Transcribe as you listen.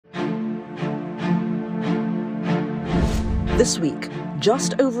This week,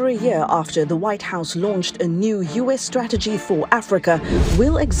 just over a year after the White House launched a new U.S. strategy for Africa,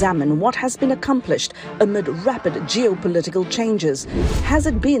 we'll examine what has been accomplished amid rapid geopolitical changes. Has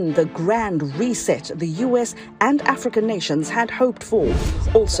it been the grand reset the U.S. and African nations had hoped for?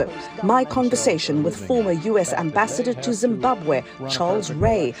 Also, my conversation with former U.S. Ambassador to Zimbabwe, Charles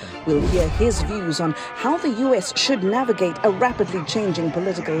Ray. We'll hear his views on how the U.S. should navigate a rapidly changing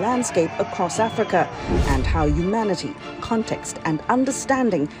political landscape across Africa and how humanity, context and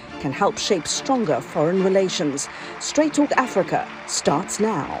understanding can help shape stronger foreign relations. Straight Talk Africa starts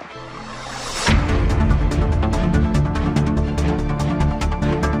now.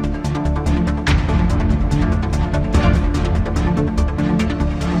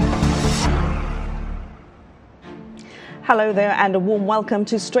 Hello there and a warm welcome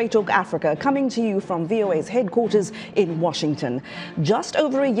to Straight Talk Africa, coming to you from VOA's headquarters in Washington. Just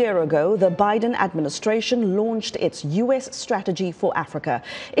over a year ago, the Biden administration launched its U.S. strategy for Africa.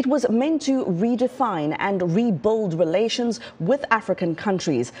 It was meant to redefine and rebuild relations with African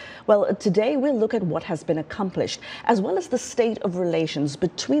countries. Well, today we'll look at what has been accomplished, as well as the state of relations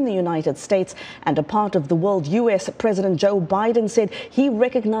between the United States and a part of the world U.S. President Joe Biden said he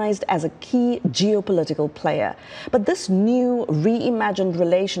recognized as a key geopolitical player. But this new reimagined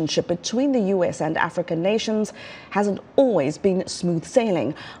relationship between the U.S. and African nations hasn't always been smooth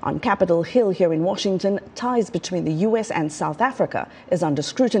sailing. On Capitol Hill here in Washington, ties between the U.S. and South Africa is under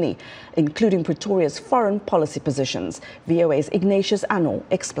scrutiny, including Pretoria's foreign policy positions. VOA's Ignatius Ano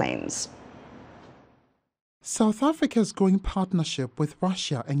explains. South Africa's growing partnership with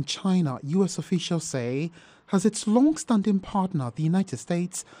Russia and China, U.S. officials say, has its long-standing partner, the United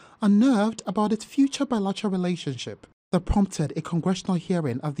States, unnerved about its future bilateral relationship. That prompted a congressional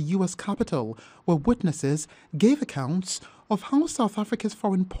hearing at the U.S. Capitol, where witnesses gave accounts of how South Africa's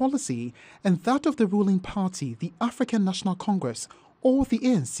foreign policy and that of the ruling party, the African National Congress, or the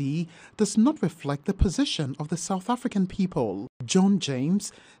ANC, does not reflect the position of the South African people. John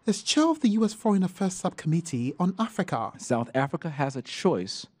James is chair of the U.S. Foreign Affairs Subcommittee on Africa. South Africa has a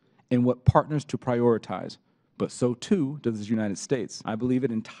choice in what partners to prioritize, but so too does the United States. I believe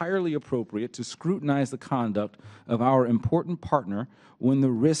it entirely appropriate to scrutinize the conduct of our important partner when the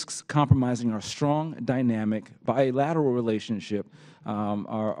risks compromising our strong, dynamic, bilateral relationship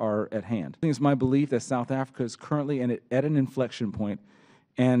are at hand. I think it's my belief that South Africa is currently at an inflection point,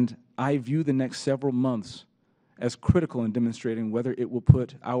 and I view the next several months as critical in demonstrating whether it will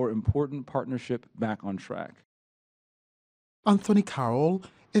put our important partnership back on track. Anthony Carroll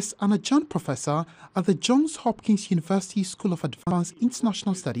is an adjunct professor at the Johns Hopkins University School of Advanced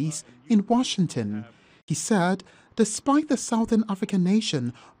International Studies in Washington. He said, despite the Southern African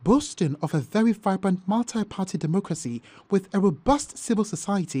nation boasting of a very vibrant multi-party democracy with a robust civil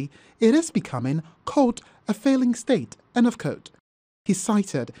society, it is becoming, quote, a failing state, end of quote. He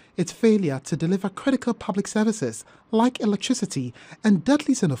cited its failure to deliver critical public services like electricity and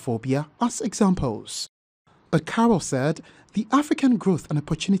deadly xenophobia as examples. But Carroll said the African Growth and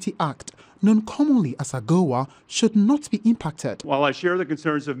Opportunity Act, known commonly as AGOA, should not be impacted. While I share the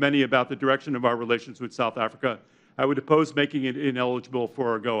concerns of many about the direction of our relations with South Africa, I would oppose making it ineligible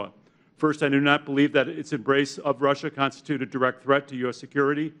for AGOA. First, I do not believe that its embrace of Russia constitutes a direct threat to U.S.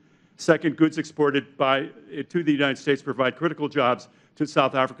 security. Second, goods exported to the United States provide critical jobs to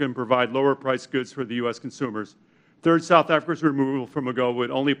South Africa and provide lower-priced goods for the U.S. consumers. Third, South Africa's removal from AGOA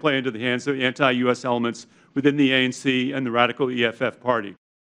would only play into the hands of anti-U.S. elements within the ANC and the radical EFF party.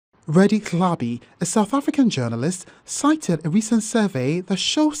 Reddy Klabi, a South African journalist, cited a recent survey that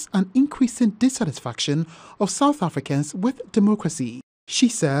shows an increasing dissatisfaction of South Africans with democracy. She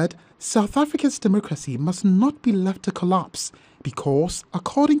said South Africa's democracy must not be left to collapse because,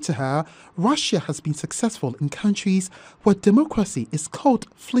 according to her, Russia has been successful in countries where democracy is, quote,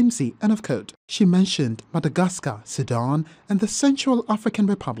 flimsy, end of quote. She mentioned Madagascar, Sudan, and the Central African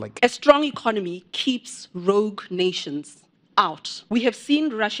Republic. A strong economy keeps rogue nations out. We have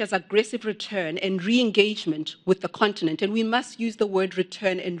seen Russia's aggressive return and re-engagement with the continent, and we must use the word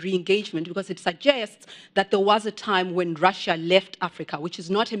return and re-engagement because it suggests that there was a time when Russia left Africa, which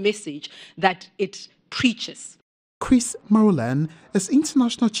is not a message that it preaches. Chris Maroulen is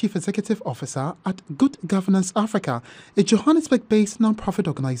International Chief Executive Officer at Good Governance Africa, a Johannesburg-based non-profit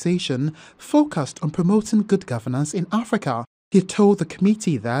organization focused on promoting good governance in Africa. He told the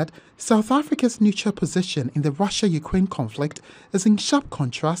committee that South Africa's neutral position in the Russia-Ukraine conflict is in sharp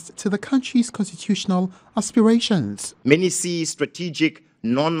contrast to the country's constitutional aspirations. Many see strategic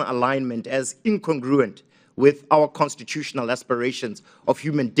non-alignment as incongruent with our constitutional aspirations of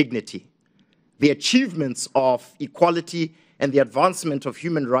human dignity, the achievements of equality, and the advancement of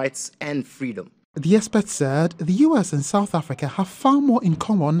human rights and freedom. The expert said the US and South Africa have far more in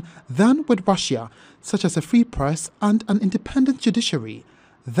common than with Russia, such as a free press and an independent judiciary.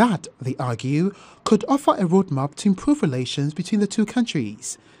 That, they argue, could offer a roadmap to improve relations between the two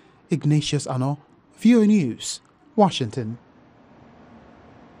countries. Ignatius Ano, VOA News, Washington.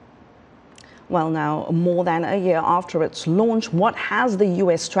 Well, now, more than a year after its launch, what has the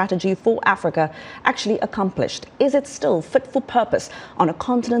U.S. strategy for Africa actually accomplished? Is it still fit for purpose on a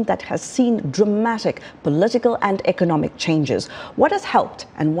continent that has seen dramatic political and economic changes? What has helped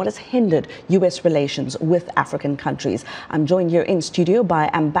and what has hindered U.S. relations with African countries? I'm joined here in studio by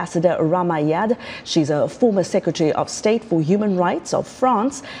Ambassador Rama Yade. She's a former Secretary of State for Human Rights of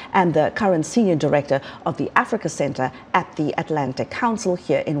France and the current Senior Director of the Africa Center at the Atlantic Council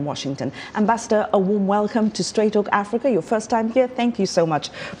here in Washington. Ambassador, a warm welcome to Straight Talk Africa. Your first time here. Thank you so much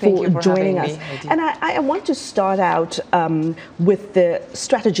for joining us. And I want to start out with the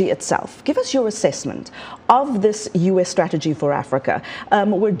strategy itself. Give us your assessment of this U.S. strategy for Africa.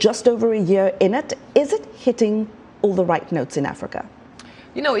 We're just over a year in it. Is it hitting all the right notes in Africa?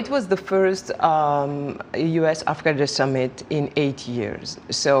 You know, it was the first U.S. Africa Leaders Summit in 8 years.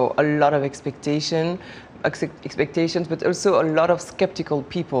 So a lot of expectations, but also a lot of skeptical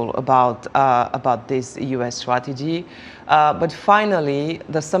people about this U.S. strategy. But finally,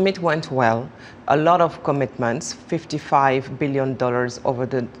 the summit went well. A lot of commitments, $55 billion over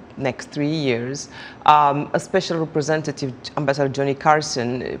the next 3 years. A special representative, Ambassador Johnny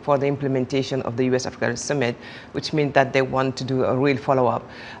Carson, for the implementation of the U.S. Africa Summit, which means that they want to do a real follow-up.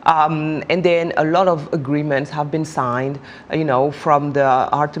 And then a lot of agreements have been signed, you know, from the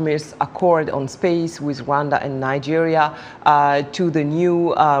Artemis Accord on space with Rwanda and Nigeria to the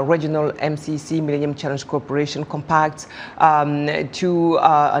new regional MCC, Millennium Challenge Cooperation Compact, to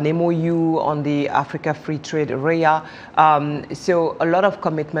an MOU on the Africa Free Trade area. So a lot of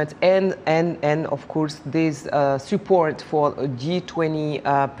commitments and of course this support for a G20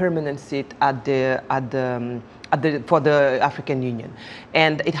 permanent seat for the African Union.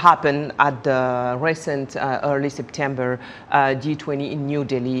 And it happened at the recent early September G20 in New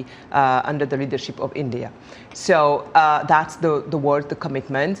Delhi under the leadership of India. So that's the word, the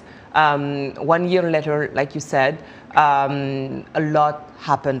commitment. 1 year later, like you said, a lot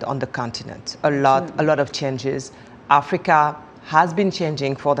happened on the continent, a lot of changes. Africa has been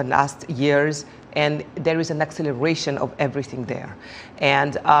changing for the last years, and there is an acceleration of everything there.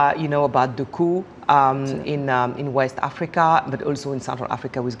 And you know about the coup in West Africa, but also in Central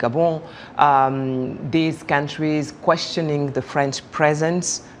Africa with Gabon. These countries questioning the French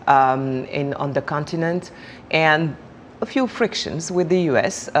presence on the continent, and a few frictions with the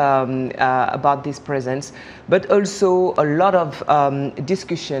U.S. About this presence, but also a lot of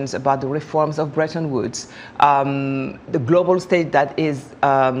discussions about the reforms of Bretton Woods, the global stage that is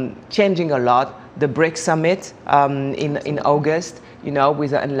changing a lot, the BRICS summit in August, you know, with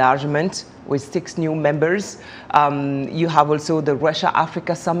the enlargement, with 6 new members. You have also the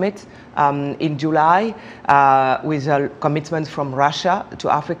Russia-Africa summit in July with a commitment from Russia to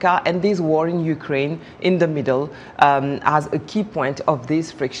Africa, and this war in Ukraine in the middle as a key point of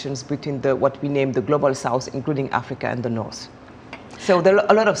these frictions between what we name the global south, including Africa and the north. So there are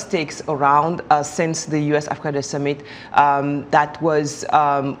a lot of stakes around since the U.S. Africa Leaders Summit that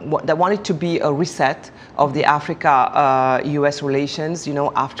wanted to be a reset of the Africa-U.S. relations, you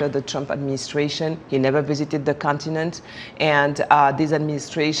know, after the Trump administration. He never visited the continent, and this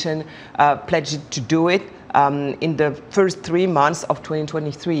administration pledged to do it. In the first 3 months of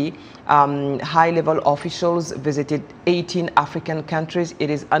 2023, high-level officials visited 18 African countries. It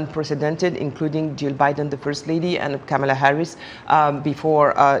is unprecedented, including Jill Biden, the First Lady, and Kamala Harris,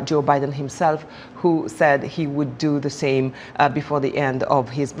 before Joe Biden himself, who said he would do the same before the end of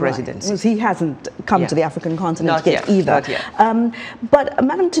his presidency. Right. He hasn't come to the African continent yet either. Not yet. But,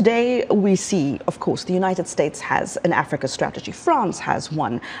 Madam, today we see, of course, the United States has an Africa strategy. France has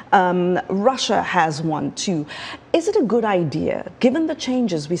one. Russia has one too. Is it a good idea, given the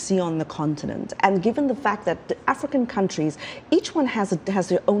changes we see on the continent, and given the fact that the African countries, each one has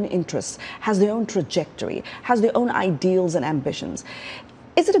their own interests, has their own trajectory, has their own ideals and ambitions?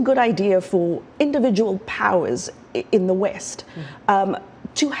 Is it a good idea for individual powers in the West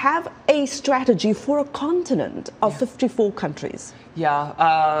to have a strategy for a continent of 54 countries?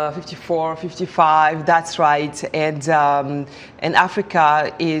 Yeah, 54, 55, that's right. And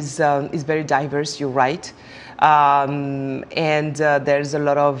Africa is very diverse, you're right. There's a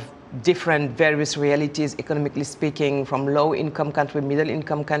lot of different various realities, economically speaking, from low-income countries,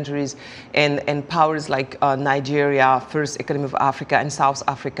 middle-income countries, and powers like Nigeria, First Economy of Africa, and South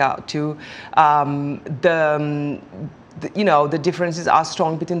Africa too. the differences are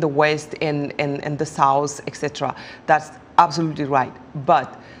strong between the West and the South, etc. That's absolutely right.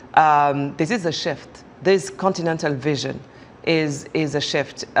 But this is a shift. This continental vision is a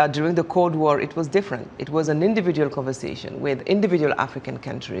shift. During the Cold War, it was different. It was an individual conversation with individual African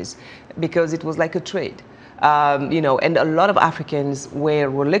countries because it was like a trade. And a lot of Africans were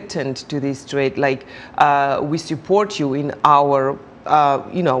reluctant to this trade. Like, we support you in our,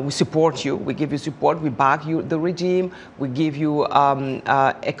 we support you, we give you support, we back you, the regime, we give you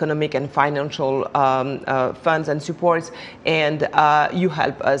economic and financial funds and supports, and you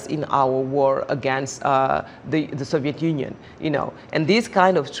help us in our war against the Soviet Union, And this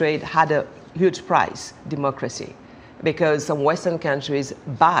kind of trade had a huge price, democracy, because some Western countries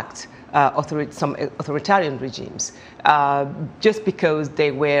backed some authoritarian regimes just because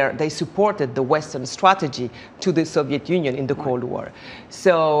they supported the Western strategy to the Soviet Union in the Cold War.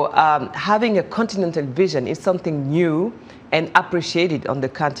 So having a continental vision is something new and appreciated on the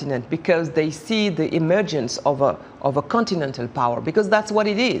continent because they see the emergence of a continental power, because that's what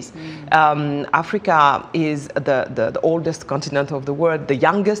it is. Africa is the oldest continent of the world, the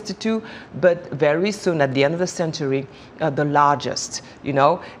youngest too, but very soon at the end of the century, the largest,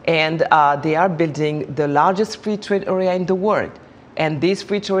 and they are building the largest free trade area in the world. And this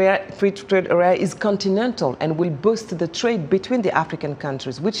free trade area is continental and will boost the trade between the African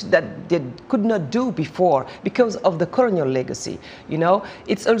countries, which that they could not do before because of the colonial legacy.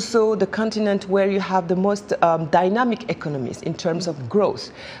 It's also the continent where you have the most dynamic economies in terms of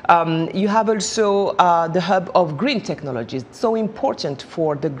growth. You have also the hub of green technologies, so important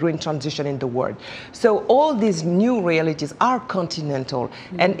for the green transition in the world. So all these new realities are continental,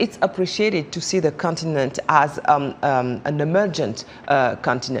 and it's appreciated to see the continent as an emergent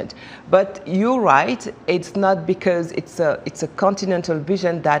continent. But you're right, it's not because it's a continental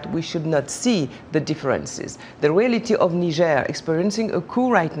vision that we should not see the differences. The reality of Niger experiencing a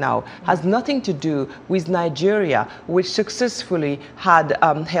coup right now has nothing to do with Nigeria, which successfully had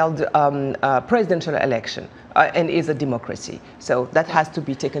held a presidential election. And is a democracy. So that has to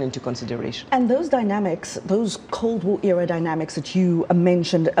be taken into consideration. And those dynamics, those Cold War era dynamics that you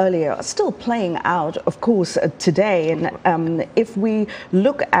mentioned earlier are still playing out, of course, today. And if we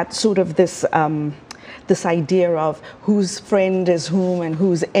look at sort of this this idea of whose friend is whom and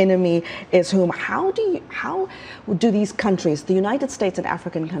whose enemy is whom, how do these countries, the United States and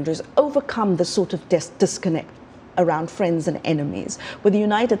African countries, overcome this sort of disconnect around friends and enemies, where the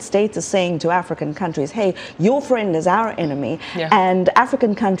United States is saying to African countries, hey, your friend is our enemy, and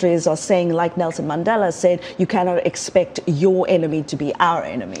African countries are saying, like Nelson Mandela said, you cannot expect your enemy to be our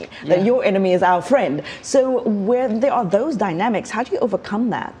enemy, that your enemy is our friend. So where there are those dynamics, how do you overcome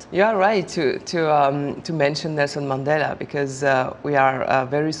that? You are right to mention Nelson Mandela, because we are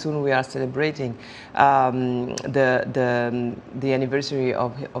very soon we are celebrating the anniversary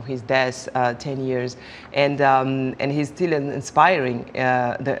of his death, 10 years, and he's still inspiring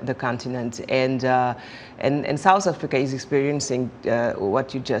the continent, and South Africa is experiencing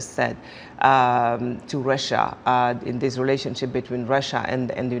what you just said to Russia. In this relationship between Russia and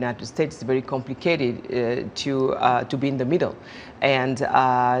the United States, it's very complicated to be in the middle and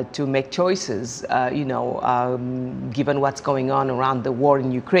to make choices, given what's going on around the war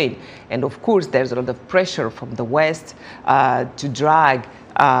in Ukraine. And of course, there's a lot of pressure from the West to drag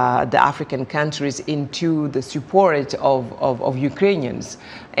the African countries into the support of Ukrainians,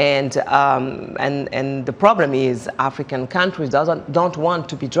 and the problem is African countries don't want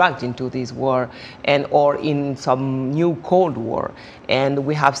to be dragged into this war or in some new Cold War, and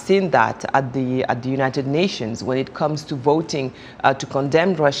we have seen that at the United Nations when it comes to voting to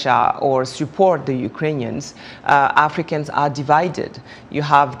condemn Russia or support the Ukrainians. Africans are divided. You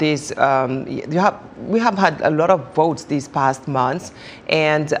have this. We have had a lot of votes these past months,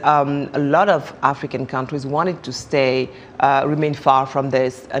 and a lot of African countries wanted to remain far from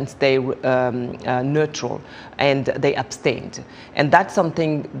this and stay neutral, and they abstained. And that's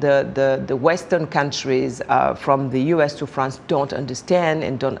something the Western countries, from the U.S. to France, don't understand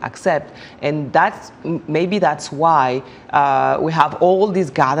and don't accept. And maybe that's why we have all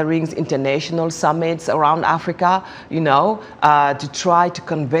these gatherings, international summits around Africa, to try to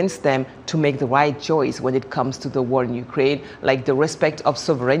convince them to make the right choice when it comes to the war in Ukraine, like the respect of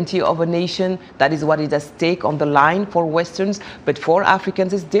sovereignty of a nation. That is what is at stake on the line for Western Westerns, but for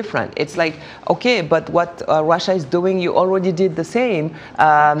Africans it's different. It's like, okay, but what Russia is doing, you already did the same,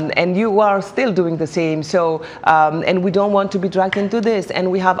 and you are still doing the same. So, and we don't want to be dragged into this, and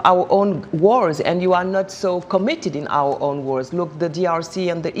we have our own wars, and you are not so committed in our own wars. Look, the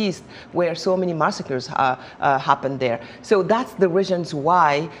DRC and the East, where so many massacres happen there. So that's the reasons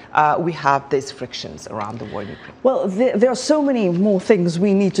why we have these frictions around the war in Ukraine. Well, there are so many more things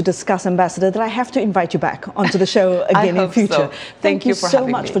we need to discuss, Ambassador, that I have to invite you back onto the show again in future. So. Thank you so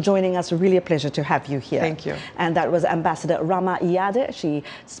much for joining us. Really a pleasure to have you here. Thank you. And that was Ambassador Rama Yade. She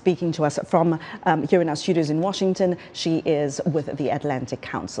speaking to us from here in our studios in Washington. She is with the Atlantic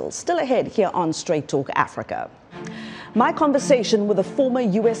Council. Still ahead here on Straight Talk Africa. My conversation with the former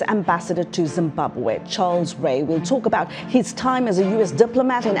U.S. ambassador to Zimbabwe, Charles Ray. We'll talk about his time as a U.S.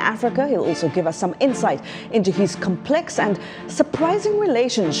 diplomat in Africa. He'll also give us some insight into his complex and surprising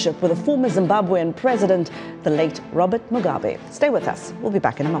relationship with the former Zimbabwean president, the late Robert Mugabe. Stay with us. We'll be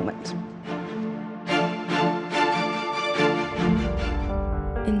back in a moment.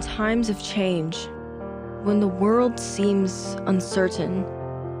 In times of change, when the world seems uncertain,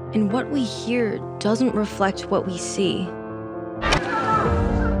 and what we hear doesn't reflect what we see,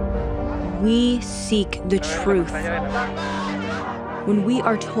 we seek the truth. When we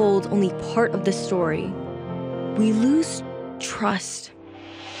are told only part of the story, we lose trust.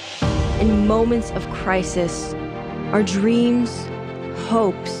 In moments of crisis, our dreams,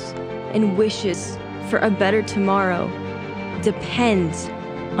 hopes, and wishes for a better tomorrow depends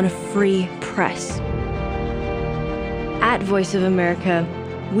on a free press. At Voice of America,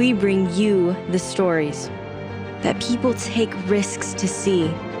 we bring you the stories that people take risks to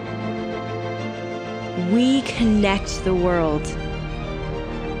see. We connect the world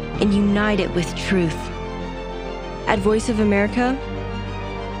and unite it with truth. At Voice of America,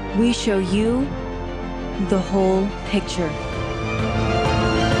 we show you the whole picture.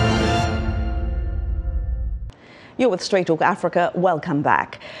 You're with Straight Talk Africa. Welcome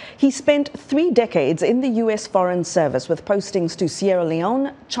back. He spent 3 decades in the U.S. Foreign Service with postings to Sierra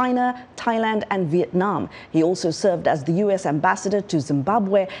Leone, China, Thailand, and Vietnam. He also served as the U.S. ambassador to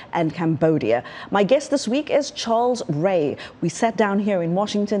Zimbabwe and Cambodia. My guest this week is Charles Ray. We sat down here in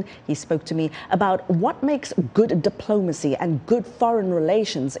Washington. He spoke to me about what makes good diplomacy and good foreign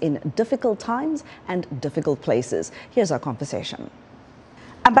relations in difficult times and difficult places. Here's our conversation.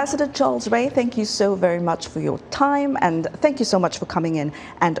 Ambassador Charles Ray, thank you so very much for your time, and thank you so much for coming in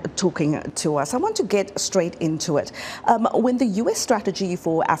and talking to us. I want to get straight into it. When the U.S. strategy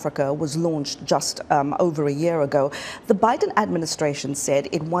for Africa was launched just over a year ago, the Biden administration said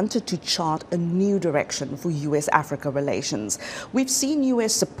it wanted to chart a new direction for U.S.-Africa relations. We've seen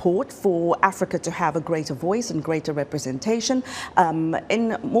U.S. support for Africa to have a greater voice and greater representation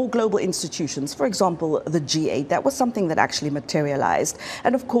in more global institutions, for example, the G8. That was something that actually materialized.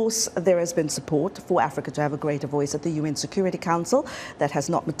 And of course, there has been support for Africa to have a greater voice at the UN Security Council. That has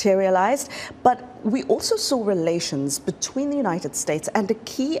not materialized. But we also saw relations between the United States and a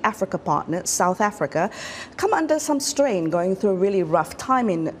key Africa partner, South Africa, come under some strain, going through a really rough time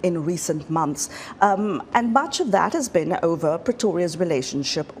in recent months. And much of that has been over Pretoria's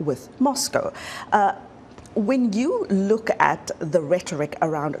relationship with Moscow. When you look at the rhetoric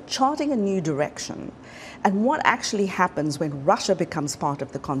around charting a new direction and what actually happens when Russia becomes part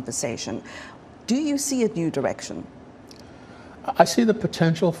of the conversation, do you see a new direction? I see the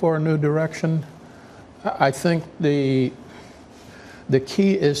potential for a new direction. I think the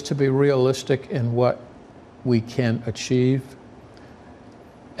key is to be realistic in what we can achieve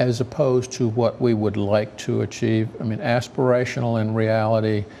as opposed to what we would like to achieve. I mean, aspirational in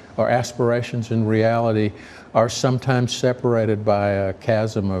reality, or aspirations in reality, are sometimes separated by a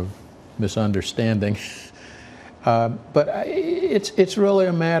chasm of misunderstanding. But it's really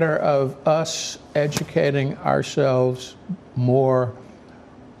a matter of us educating ourselves more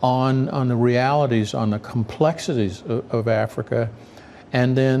on the realities, on the complexities of Africa,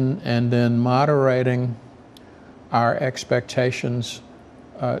 and then moderating our expectations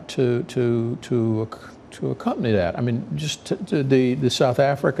to accompany that. I mean, just the South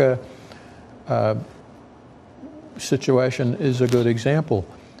Africa situation is a good example.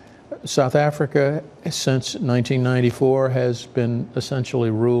 South Africa, since 1994, has been essentially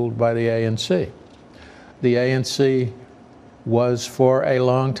ruled by the ANC. The ANC was for a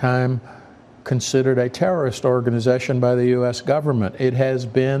long time considered a terrorist organization by the U.S. government. It has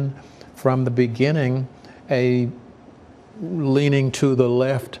been, from the beginning, a leaning to the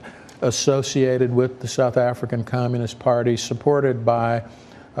left, associated with the South African Communist Party, supported by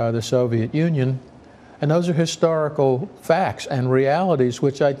the Soviet Union. And those are historical facts and realities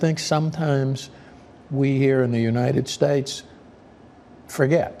which I think sometimes we here in the United States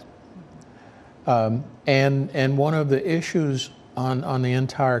forget. And one of the issues on the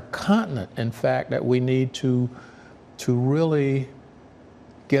entire continent, in fact, that we need to really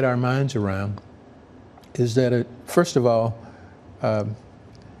get our minds around is that first of all,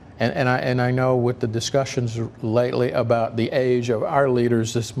 and I know with the discussions lately about the age of our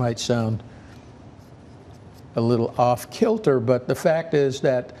leaders, this might sound a little off kilter, but the fact is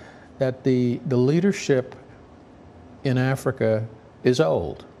that the leadership in Africa is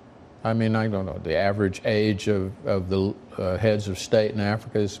old. I mean, I don't know, the average age of the heads of state in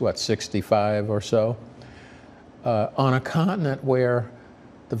Africa is what, 65 or so? On a continent where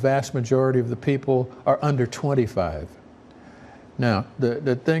the vast majority of the people are under 25. Now,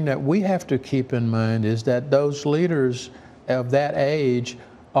 the thing that we have to keep in mind is that those leaders of that age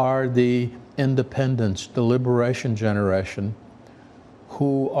are the independence, the liberation generation,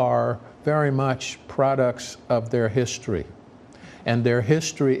 who are very much products of their history. And their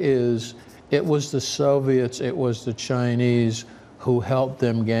history is, it was the Soviets, it was the Chinese who helped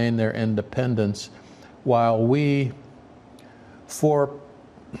them gain their independence, while we, for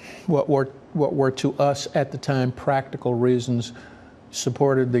what were to us at the time practical reasons,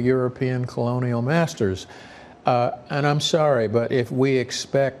 supported the European colonial masters. And I'm sorry, but if we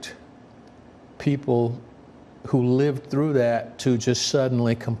expect people who lived through that to just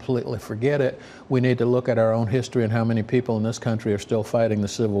suddenly completely forget it, we need to look at our own history and how many people in this country are still fighting the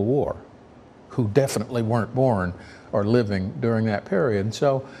Civil War, who definitely weren't born or living during that period.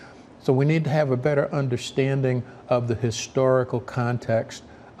 So we need to have a better understanding of the historical context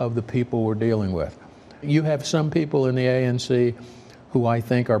of the people we're dealing with. You have some people in the ANC who I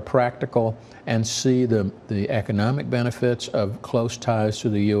think are practical and see the economic benefits of close ties to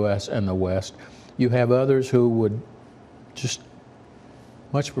the U.S. and the West. You have others who would just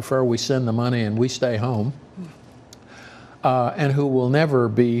much prefer we send the money and we stay home, and who will never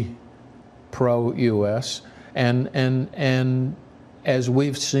be pro-U.S. And as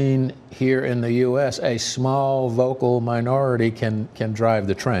we've seen here in the U.S., a small vocal minority can drive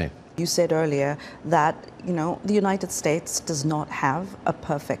the train. You said earlier that, the United States does not have a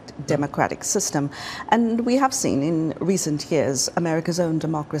perfect democratic system. And we have seen in recent years America's own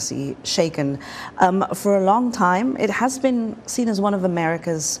democracy shaken. For a long time, it has been seen as one of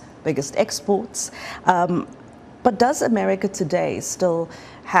America's biggest exports. But does America today still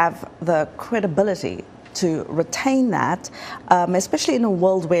have the credibility to retain that, especially in a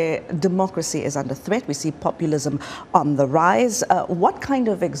world where democracy is under threat? We see populism on the rise. What kind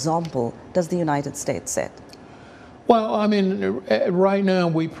of example does the United States set? Well, I mean, right now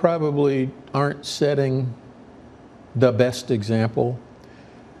we probably aren't setting the best example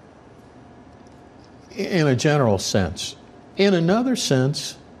in a general sense. In another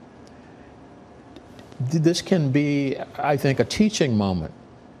sense, this can be, I think, a teaching moment.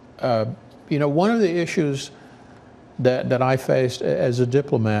 One of the issues that I faced as a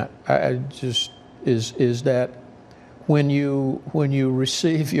diplomat, is that when you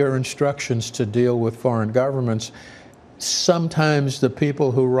receive your instructions to deal with foreign governments, sometimes the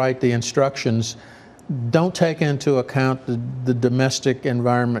people who write the instructions don't take into account the domestic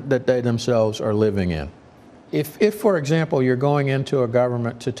environment that they themselves are living in. If, for example, you're going into a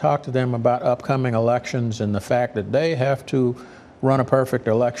government to talk to them about upcoming elections and the fact that they have to run a perfect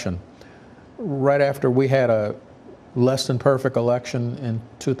election, right after we had a less than perfect election in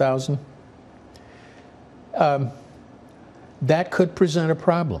 2000, that could present a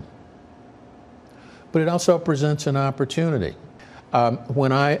problem. But it also presents an opportunity.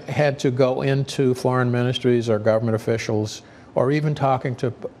 When I had to go into foreign ministries or government officials, or even talking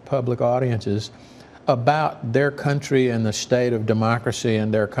to public audiences about their country and the state of democracy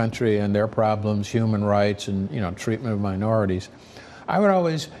in their country and their problems, human rights and treatment of minorities, I would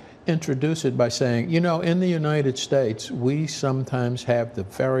always introduce it by saying, in the United States, we sometimes have the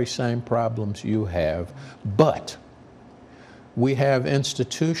very same problems you have, but we have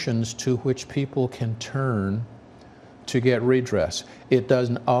institutions to which people can turn to get redress. It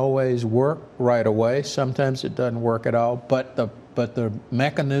doesn't always work right away. Sometimes it doesn't work at all, but the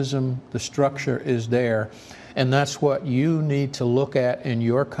mechanism, the structure is there, and that's what you need to look at in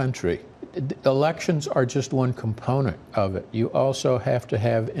your country. Elections are just one component of it. You also have to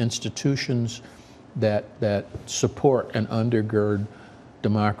have institutions that support and undergird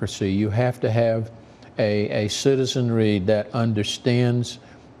democracy. You have to have a citizenry that understands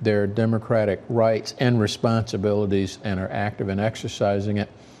their democratic rights and responsibilities and are active in exercising it,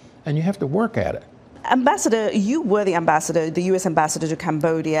 and you have to work at it. Ambassador, you were the ambassador, the U.S. ambassador to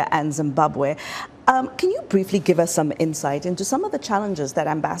Cambodia and Zimbabwe. Can you briefly give us some insight into some of the challenges that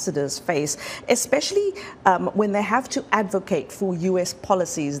ambassadors face, especially when they have to advocate for U.S.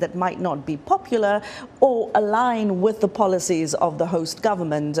 policies that might not be popular or align with the policies of the host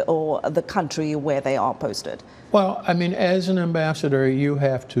government or the country where they are posted? Well, I mean, as an ambassador, you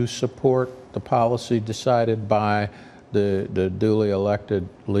have to support the policy decided by the duly elected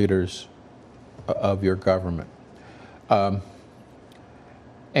leaders of your government.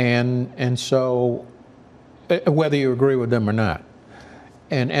 And so, whether you agree with them or not.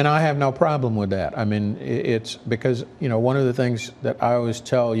 And I have no problem with that. I mean, it's because, you know, one of the things that I always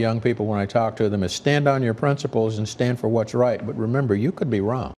tell young people when I talk to them is stand on your principles and stand for what's right. But remember, you could be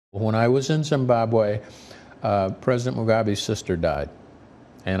wrong. When I was in Zimbabwe, President Mugabe's sister died.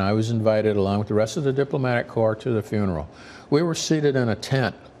 And I was invited along with the rest of the diplomatic corps to the funeral. We were seated in a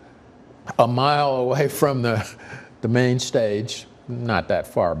tent a mile away from the main stage, not that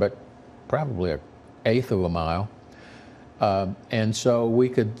far, but probably 1/8 of a mile. And so we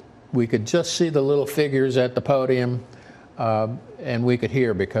could just see the little figures at the podium, and we could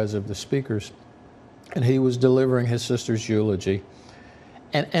hear because of the speakers. And he was delivering his sister's eulogy.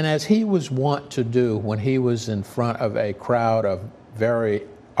 And as he was wont to do when he was in front of a crowd of very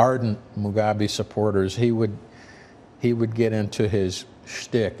ardent Mugabe supporters, he would get into his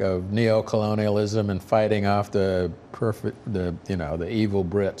shtick of neocolonialism and fighting off the evil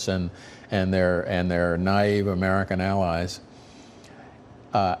Brits and their naive American allies.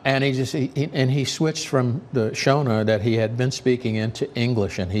 And he switched from the Shona that he had been speaking into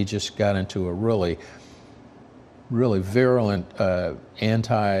English, and he just got into a really virulent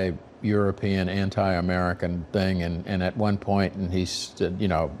anti-European, anti-American thing. And at one point, and he said, you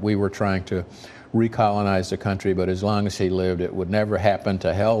know, we were trying to recolonize the country, but as long as he lived, it would never happen.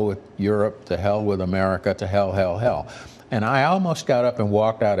 To hell with Europe, to hell with America, to hell, hell, hell. And I almost got up and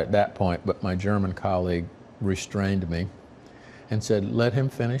walked out at that point, but my German colleague restrained me and said, let him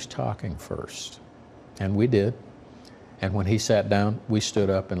finish talking first. And we did. And when he sat down, we stood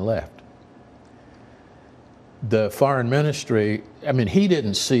up and left. The foreign ministry, I mean, he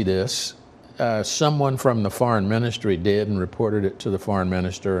didn't see this. Someone from the foreign ministry did and reported it to the foreign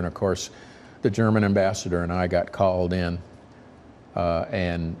minister, and of course, the German ambassador and I got called in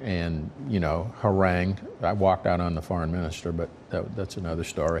and you know, harangued. I walked out on the foreign minister, but that's another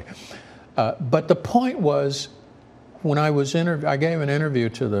story. But the point was, when I gave an interview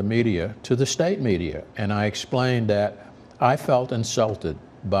to the media, to the state media, and I explained that I felt insulted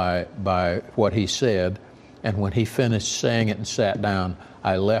by what he said, and when he finished saying it and sat down,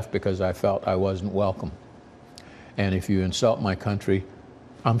 I left because I felt I wasn't welcome. And if you insult my country,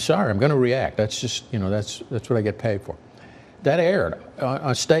 I'm sorry, I'm going to react. That's just, you know, that's what I get paid for. That aired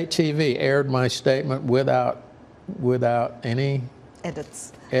on state TV, aired my statement without any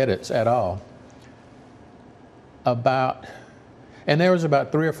edits at all. And there was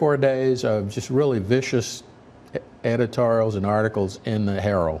about 3 or 4 days of just really vicious editorials and articles in the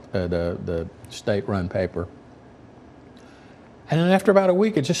Herald, the state-run paper. And then after about a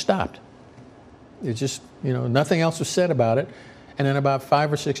week, it just stopped. It just, you know, nothing else was said about it. And then about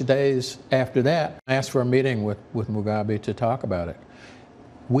 5 or 6 days after that, I asked for a meeting with Mugabe to talk about it.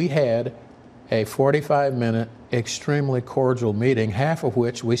 We had a 45-minute, extremely cordial meeting, half of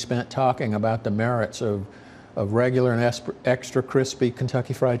which we spent talking about the merits of regular and extra crispy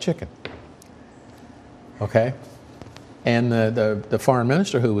Kentucky Fried Chicken. Okay? And the foreign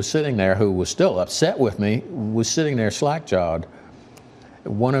minister who was sitting there, who was still upset with me, was sitting there slack-jawed.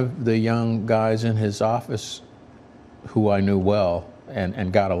 One of the young guys in his office, who I knew well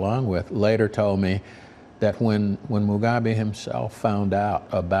and got along with, later told me that when Mugabe himself found out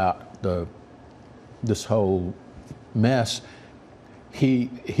about this whole mess, he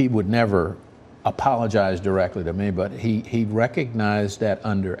would never apologize directly to me, but he recognized that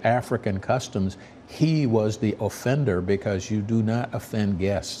under African customs, he was the offender because you do not offend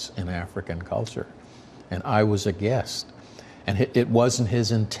guests in African culture. And I was a guest. And it wasn't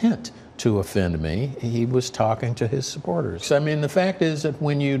his intent to offend me. He was talking to his supporters. I mean, the fact is that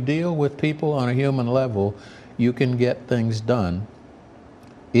when you deal with people on a human level, you can get things done.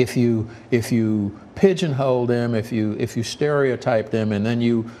 If you pigeonhole them, if you stereotype them, and then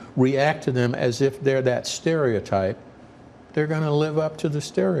you react to them as if they're that stereotype, they're going to live up to the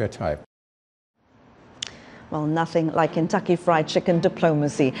stereotype. Well, nothing like Kentucky Fried Chicken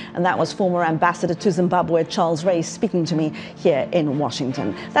diplomacy. And that was former Ambassador to Zimbabwe, Charles Ray, speaking to me here in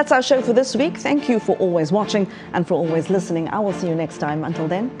Washington. That's our show for this week. Thank you for always watching and for always listening. I will see you next time. Until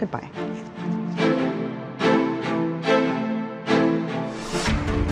then, goodbye.